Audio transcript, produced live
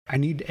I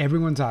need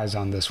everyone's eyes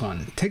on this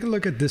one. Take a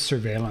look at this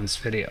surveillance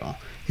video.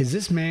 Is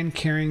this man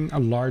carrying a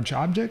large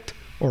object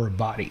or a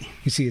body?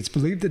 You see, it's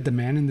believed that the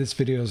man in this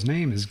video's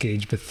name is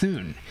Gaege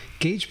Bethune.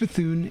 Gaege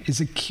Bethune is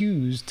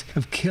accused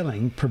of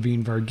killing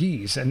Pravin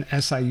Varughese, an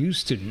SIU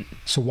student.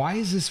 So why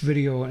is this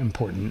video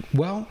important?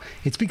 Well,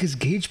 it's because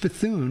Gaege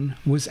Bethune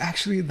was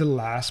actually the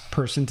last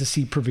person to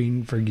see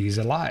Pravin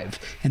Varughese alive,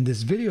 and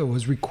this video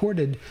was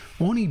recorded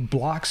only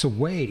blocks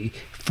away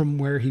from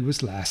where he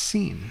was last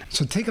seen.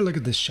 So take a look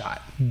at this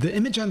shot. The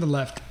image on the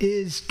left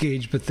is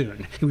Gaege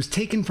Bethune. It was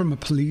taken from a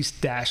police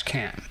dash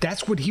cam.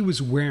 That's what he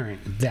was wearing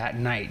that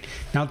night.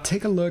 Now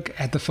take a look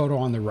at the photo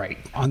on the right.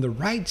 On the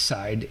right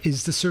side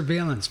is the surveillance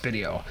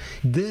video.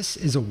 This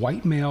is a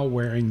white male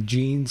wearing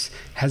jeans,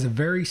 has a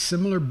very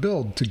similar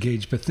build to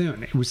Gaege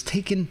Bethune. It was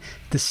taken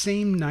the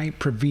same night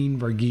Pravin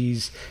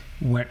Varughese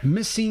went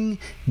missing,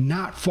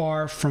 not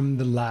far from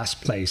the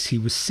last place he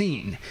was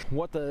seen.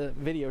 What the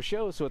video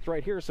shows, so it's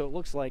right here, so it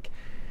looks like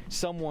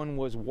someone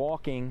was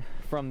walking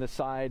from the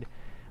side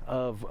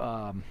of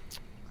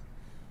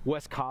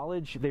West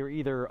College. They were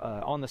either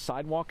on the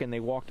sidewalk and they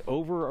walked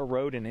over a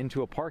road and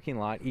into a parking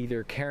lot,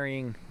 either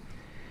carrying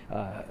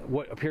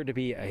what appeared to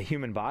be a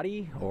human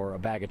body or a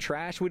bag of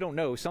trash. We don't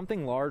know.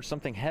 Something large,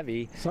 something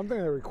heavy. Something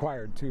that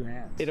required two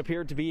hands. It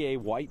appeared to be a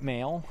white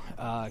male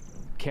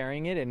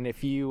carrying it, and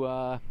if you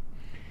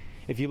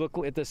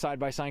look at the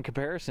side-by-side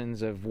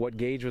comparisons of what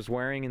Gage was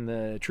wearing in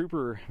the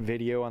trooper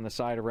video on the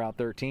side of Route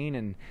 13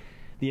 and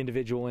the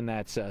individual in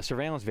that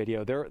surveillance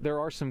video, there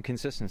are some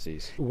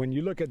consistencies. When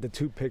you look at the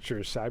two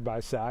pictures side by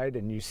side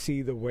and you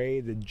see the way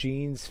the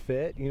jeans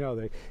fit, you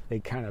know, they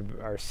kind of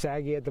are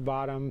saggy at the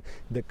bottom,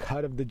 the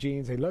cut of the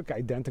jeans, they look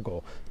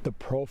identical. The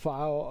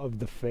profile of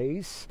the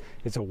face,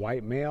 it's a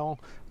white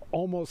male,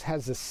 almost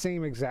has the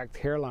same exact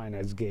hairline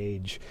as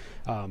Gage.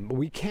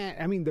 We can't,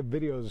 I mean, the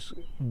video's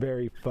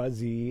very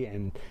fuzzy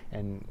and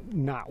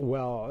not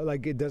well,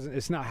 like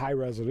it's not high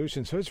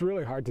resolution, so it's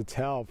really hard to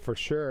tell for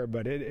sure,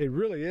 but it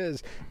really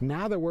is.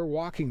 Now that we're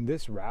walking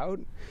this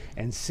route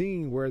and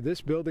seeing where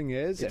this building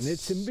is, and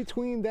it's in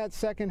between that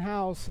second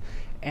house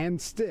and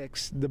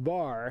Sticks, the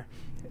bar,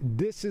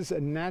 this is a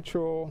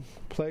natural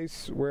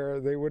place where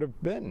they would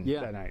have been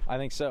that night. I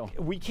think so.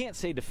 We can't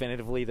say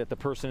definitively that the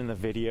person in the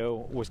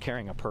video was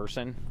carrying a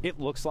person. It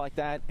looks like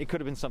that. It could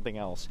have been something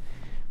else.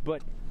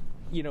 But,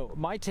 you know,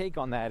 my take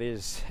on that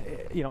is,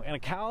 you know, in a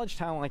college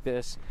town like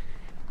this,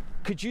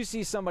 could you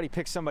see somebody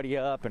pick somebody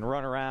up and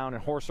run around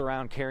and horse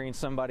around carrying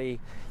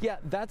somebody? Yeah,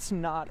 that's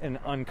not an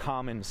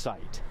uncommon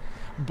sight.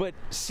 But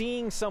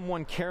seeing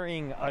someone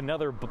carrying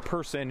another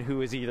person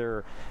who is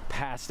either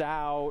passed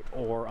out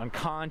or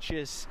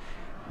unconscious,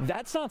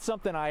 that's not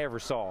something I ever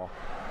saw.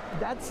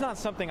 That's not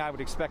something I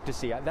would expect to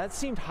see. That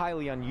seemed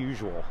highly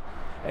unusual.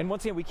 And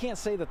once again, we can't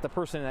say that the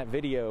person in that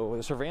video,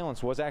 the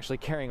surveillance, was actually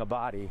carrying a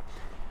body,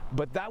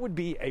 but that would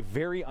be a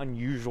very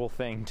unusual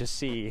thing to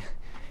see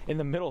in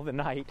the middle of the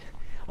night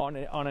on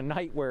a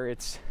night where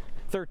it's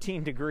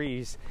 13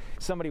 degrees,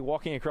 somebody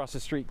walking across the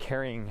street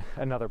carrying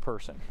another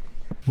person.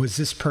 Was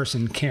this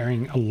person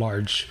carrying a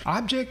large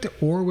object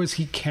or was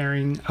he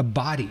carrying a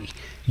body?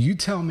 You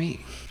tell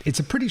me. It's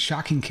a pretty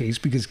shocking case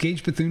because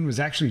Gaege Bethune was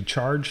actually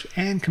charged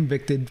and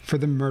convicted for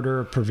the murder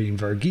of Pravin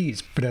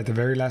Varughese, but at the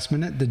very last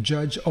minute, the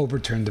judge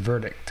overturned the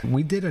verdict.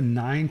 We did a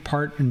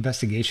 9-part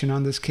investigation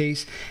on this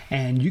case,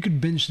 and you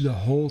could binge the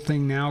whole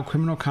thing now.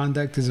 Criminal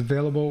Conduct is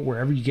available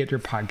wherever you get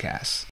your podcasts.